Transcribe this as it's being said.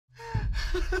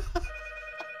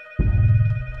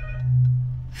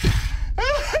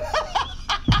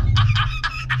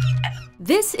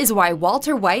This is why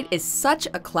Walter White is such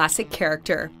a classic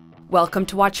character. Welcome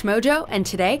to WatchMojo, and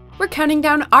today we're counting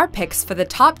down our picks for the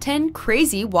top 10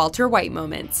 crazy Walter White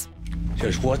moments.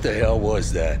 Just what the hell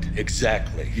was that,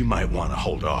 exactly? You might want to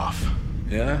hold off.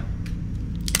 Yeah?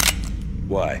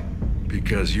 Why?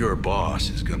 Because your boss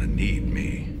is gonna need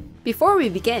me. Before we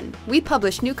begin, we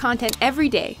publish new content every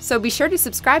day, so be sure to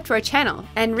subscribe to our channel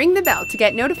and ring the bell to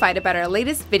get notified about our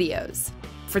latest videos.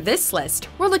 For this list,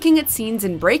 we're looking at scenes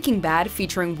in Breaking Bad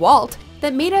featuring Walt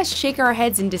that made us shake our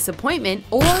heads in disappointment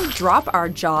or drop our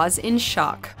jaws in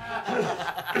shock.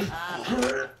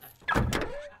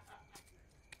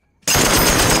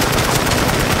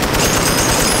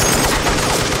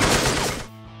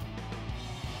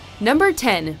 Number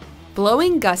 10.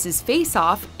 Blowing Gus's face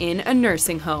off in a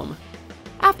nursing home.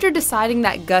 After deciding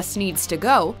that Gus needs to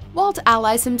go, Walt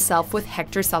allies himself with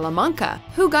Hector Salamanca,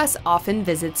 who Gus often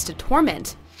visits to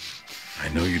torment. I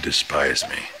know you despise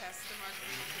me.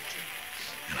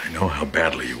 And I know how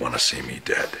badly you want to see me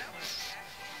dead.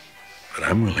 But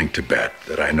I'm willing to bet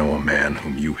that I know a man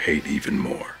whom you hate even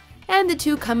more. And the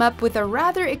two come up with a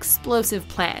rather explosive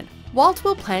plan. Walt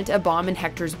will plant a bomb in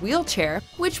Hector's wheelchair,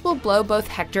 which will blow both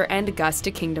Hector and Gus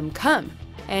to Kingdom Come.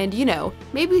 And you know,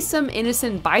 maybe some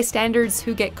innocent bystanders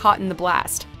who get caught in the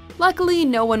blast. Luckily,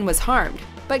 no one was harmed.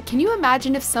 But can you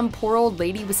imagine if some poor old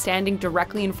lady was standing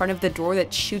directly in front of the door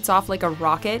that shoots off like a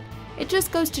rocket? It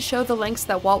just goes to show the lengths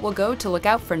that Walt will go to look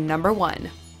out for number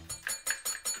 1.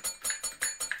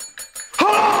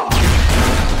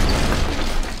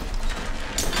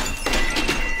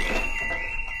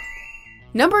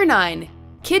 Number 9.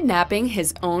 Kidnapping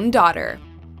His Own Daughter.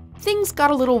 Things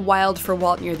got a little wild for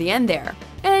Walt near the end there,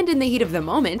 and in the heat of the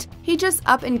moment, he just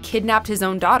up and kidnapped his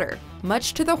own daughter,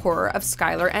 much to the horror of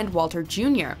Skylar and Walter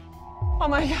Jr. Oh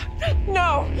my God,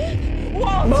 no!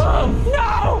 Walt! Mom!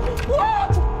 No!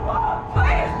 Walt! Walt,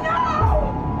 please,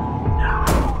 no! No!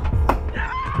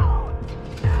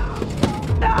 No!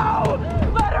 No!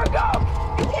 Let her go!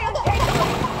 You can't take her!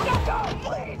 Let her go,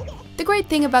 please! The great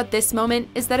thing about this moment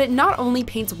is that it not only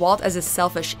paints Walt as a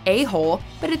selfish a-hole,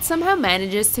 but it somehow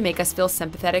manages to make us feel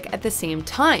sympathetic at the same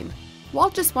time.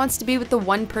 Walt just wants to be with the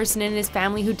one person in his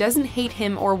family who doesn't hate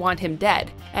him or want him dead,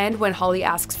 and when Holly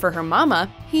asks for her mama,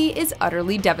 he is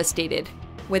utterly devastated.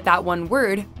 With that one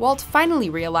word, Walt finally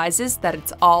realizes that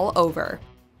it's all over.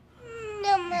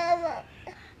 No, Mama.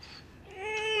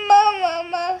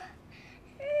 Mama.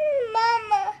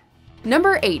 Mama.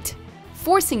 Number 8.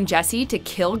 Forcing Jesse to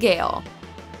kill Gale.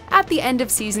 At the end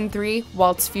of Season 3,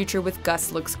 Walt's future with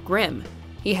Gus looks grim.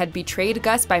 He had betrayed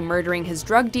Gus by murdering his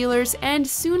drug dealers and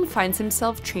soon finds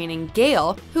himself training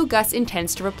Gale, who Gus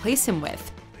intends to replace him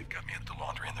with. They've got me at the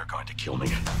laundry and they're going to kill me.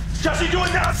 Jesse, do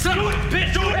it now! Son do of it! a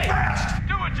bitch! Do it Hey. fast!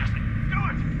 Do it, Jesse! Do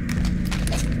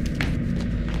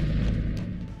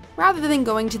it! Rather than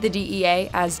going to the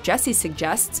DEA, as Jesse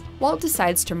suggests, Walt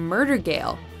decides to murder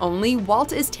Gale, only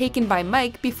Walt is taken by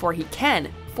Mike before he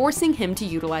can, forcing him to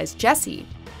utilize Jesse.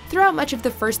 Throughout much of the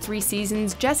first 3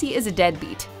 seasons, Jesse is a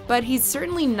deadbeat, but he's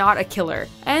certainly not a killer,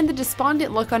 and the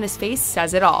despondent look on his face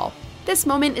says it all. This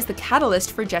moment is the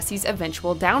catalyst for Jesse's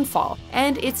eventual downfall,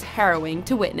 and it's harrowing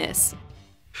to witness.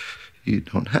 You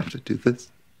don't have to do this.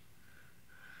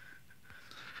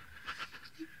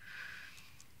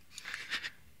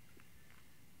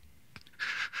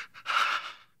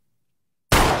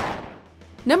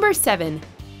 Number 7.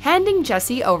 Handing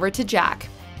Jesse over to Jack.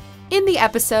 In the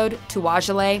episode,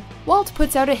 Tuajale, Walt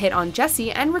puts out a hit on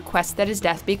Jesse and requests that his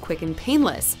death be quick and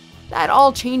painless. That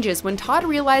all changes when Todd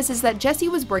realizes that Jesse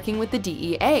was working with the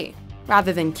DEA.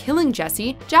 Rather than killing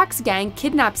Jesse, Jack's gang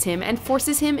kidnaps him and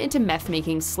forces him into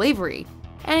meth-making slavery.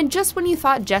 And just when you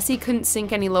thought Jesse couldn't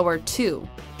sink any lower too.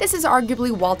 This is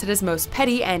arguably Walt at his most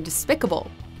petty and despicable.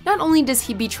 Not only does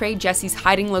he betray Jesse's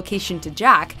hiding location to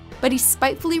Jack, but he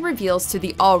spitefully reveals to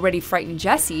the already frightened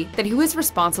Jesse that he was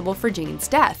responsible for Jane's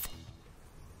death.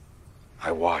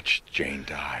 I watched Jane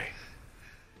die.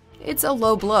 It's a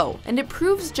low blow, and it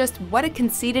proves just what a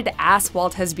conceited ass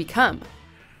Walt has become.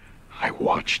 I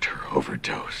watched her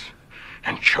overdose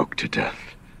and choke to death.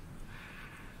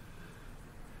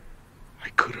 I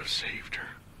could have saved her.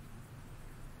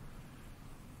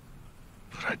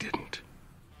 But I didn't.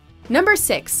 Number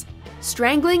 6.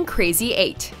 Strangling Krazy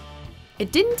 8.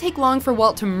 It didn't take long for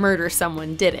Walt to murder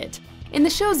someone, did it? In the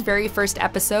show's very first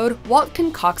episode, Walt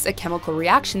concocts a chemical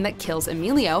reaction that kills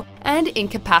Emilio and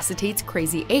incapacitates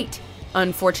Krazy 8.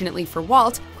 Unfortunately for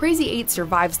Walt, Krazy 8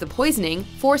 survives the poisoning,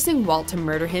 forcing Walt to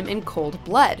murder him in cold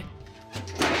blood.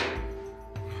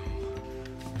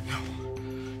 No,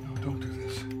 don't do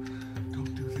this. Don't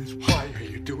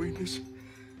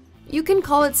You can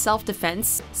call it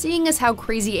self-defense, seeing as how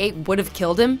Krazy 8 would have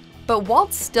killed him, but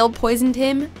Walt still poisoned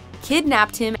him,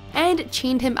 kidnapped him, and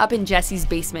chained him up in Jesse's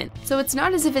basement, so it's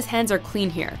not as if his hands are clean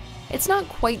here. It's not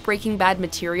quite Breaking Bad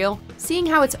material, seeing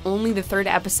how it's only the 3rd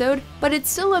episode, but it's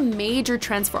still a major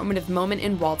transformative moment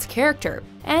in Walt's character,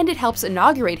 and it helps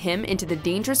inaugurate him into the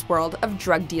dangerous world of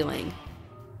drug dealing.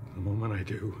 The moment I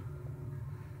do,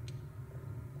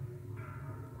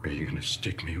 are you gonna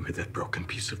stick me with that broken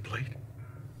piece of plate?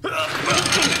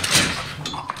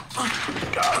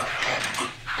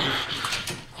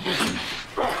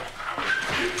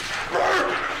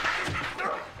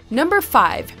 Number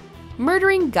 5.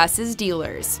 Murdering Gus's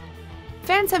dealers.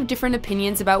 Fans have different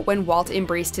opinions about when Walt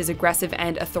embraced his aggressive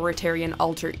and authoritarian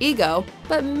alter ego,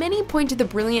 but many point to the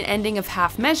brilliant ending of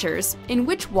Half Measures, in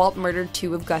which Walt murdered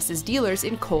 2 of Gus's dealers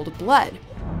in cold blood.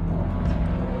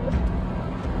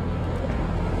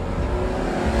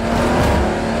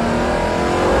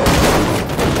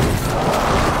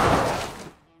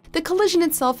 The collision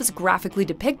itself is graphically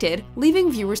depicted, leaving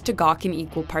viewers to gawk in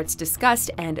equal parts disgust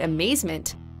and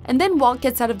amazement. And then Walt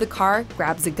gets out of the car,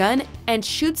 grabs a gun, and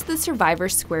shoots the survivor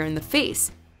square in the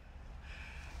face.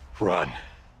 Run.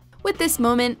 With this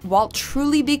moment, Walt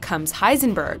truly becomes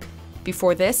Heisenberg.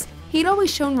 Before this, he'd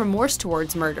always shown remorse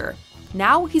towards murder.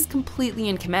 Now he's completely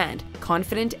in command,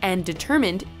 confident and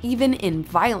determined, even in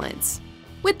violence.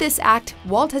 With this act,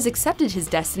 Walt has accepted his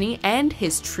destiny and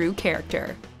his true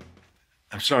character.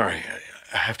 I'm sorry,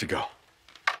 I have to go.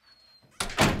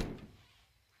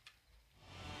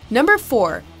 Number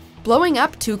 4. Blowing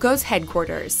up Tuco's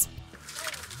headquarters.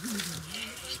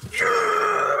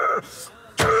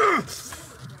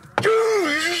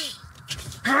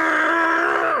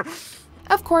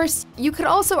 Of course, you could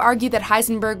also argue that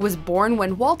Heisenberg was born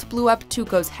when Walt blew up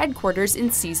Tuco's headquarters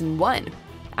in Season 1.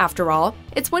 After all,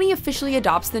 it's when he officially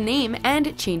adopts the name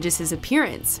and changes his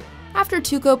appearance. After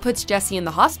Tuco puts Jesse in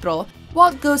the hospital,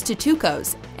 Walt goes to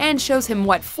Tuco's and shows him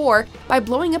what for by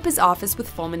blowing up his office with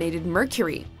fulminated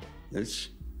mercury. This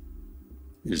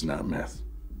is not meth.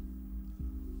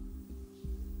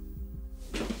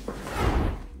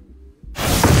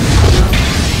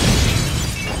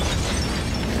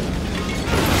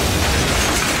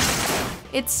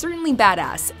 It's certainly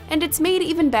badass, and it's made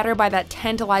even better by that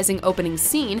tantalizing opening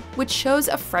scene, which shows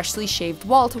a freshly shaved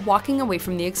Walt walking away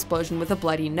from the explosion with a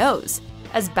bloody nose.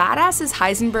 As badass as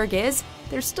Heisenberg is,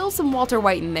 there's still some Walter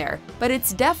White in there, but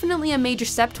it's definitely a major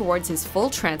step towards his full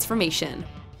transformation.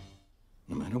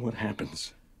 No matter what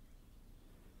happens,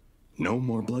 no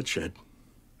more bloodshed,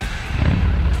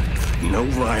 no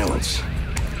violence.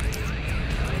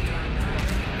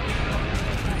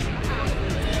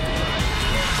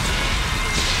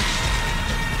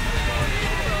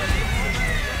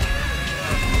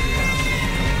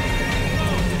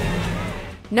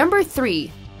 Number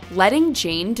 3. Letting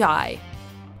Jane die.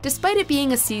 Despite it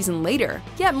being a season later,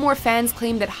 yet more fans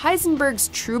claim that Heisenberg's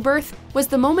true birth was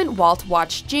the moment Walt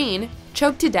watched Jane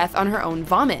choke to death on her own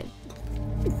vomit.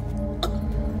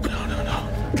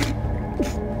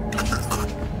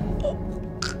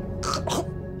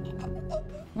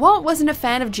 Walt wasn't a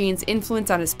fan of Jane's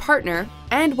influence on his partner,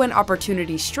 and when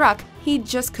opportunity struck, he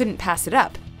just couldn't pass it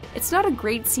up. It's not a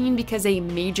great scene because a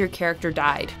major character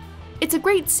died. It's a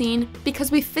great scene because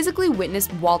we physically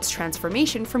witnessed Walt's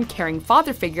transformation from caring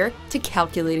father figure to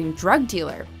calculating drug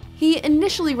dealer. He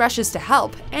initially rushes to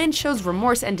help and shows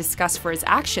remorse and disgust for his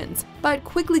actions, but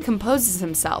quickly composes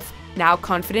himself, now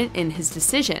confident in his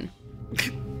decision.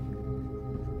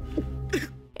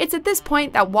 It's at this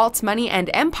point that Walt's money and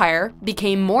empire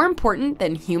became more important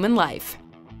than human life.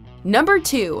 Number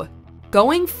 2.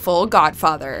 Going full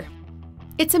Godfather.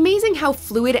 It's amazing how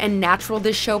fluid and natural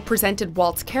this show presented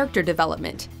Walt's character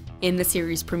development. In the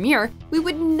series premiere, we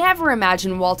would never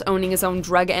imagine Walt owning his own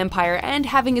drug empire and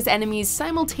having his enemies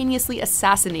simultaneously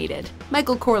assassinated,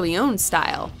 Michael Corleone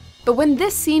style. But when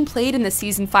this scene played in the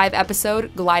Season 5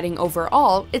 episode, Gliding Over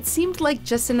All, it seemed like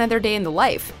just another day in the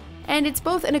life. And it's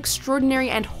both an extraordinary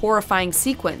and horrifying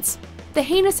sequence. The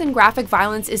heinous and graphic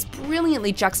violence is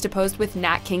brilliantly juxtaposed with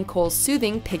Nat King Cole's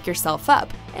soothing Pick Yourself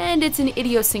Up, and it's an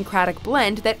idiosyncratic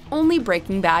blend that only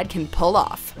Breaking Bad can pull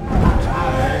off.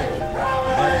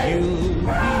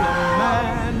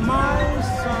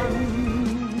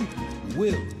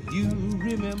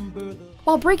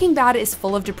 While Breaking Bad is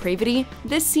full of depravity,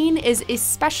 this scene is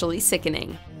especially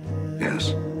sickening.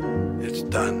 Yes, it's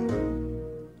done.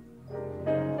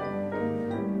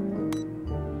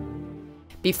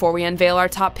 Before we unveil our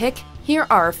top pick, here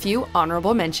are a few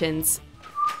honorable mentions.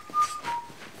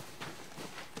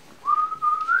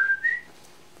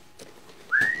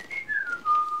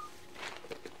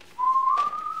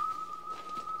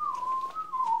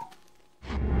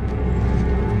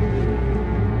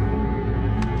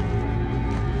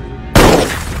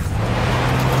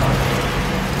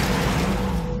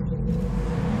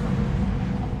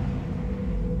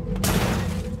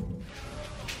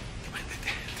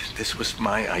 This was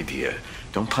my idea.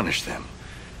 Don't punish them.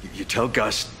 You tell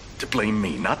Gus to blame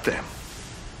me, not them.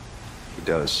 He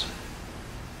does.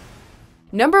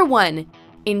 Number 1.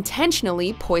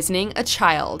 Intentionally poisoning a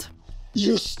child.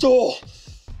 You stole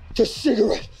the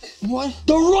cigarette. What?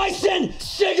 The ricin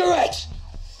cigarette!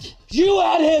 You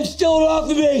had him steal it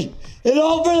off of me! And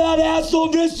all for that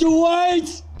asshole Mr.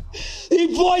 White!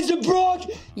 He poisoned Brock!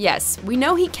 Yes, we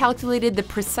know he calculated the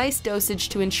precise dosage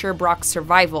to ensure Brock's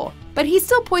survival, but he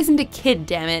still poisoned a kid,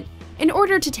 damn it. In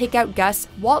order to take out Gus,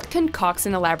 Walt concocts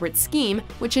an elaborate scheme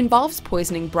which involves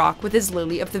poisoning Brock with his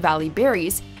Lily of the Valley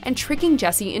berries and tricking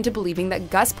Jesse into believing that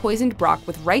Gus poisoned Brock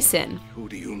with ricin. Who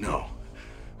do you know?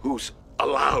 Who's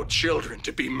allowed children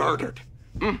to be murdered?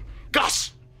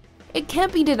 Gus! It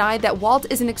can't be denied that Walt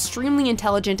is an extremely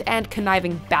intelligent and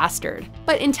conniving bastard,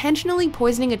 but intentionally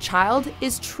poisoning a child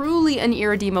is truly an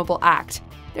irredeemable act.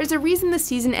 There's a reason the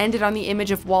season ended on the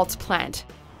image of Walt's plant.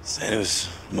 It was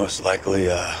most likely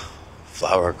a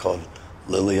flower called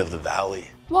Lily of the Valley.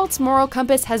 Walt's moral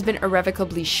compass has been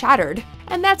irrevocably shattered,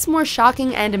 and that's more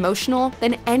shocking and emotional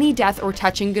than any death or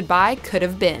touching goodbye could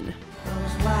have been.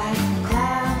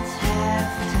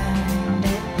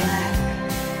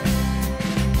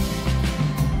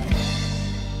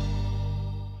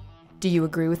 Do you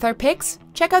agree with our picks?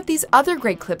 Check out these other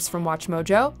great clips from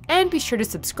WatchMojo, and be sure to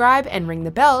subscribe and ring the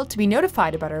bell to be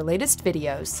notified about our latest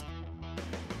videos.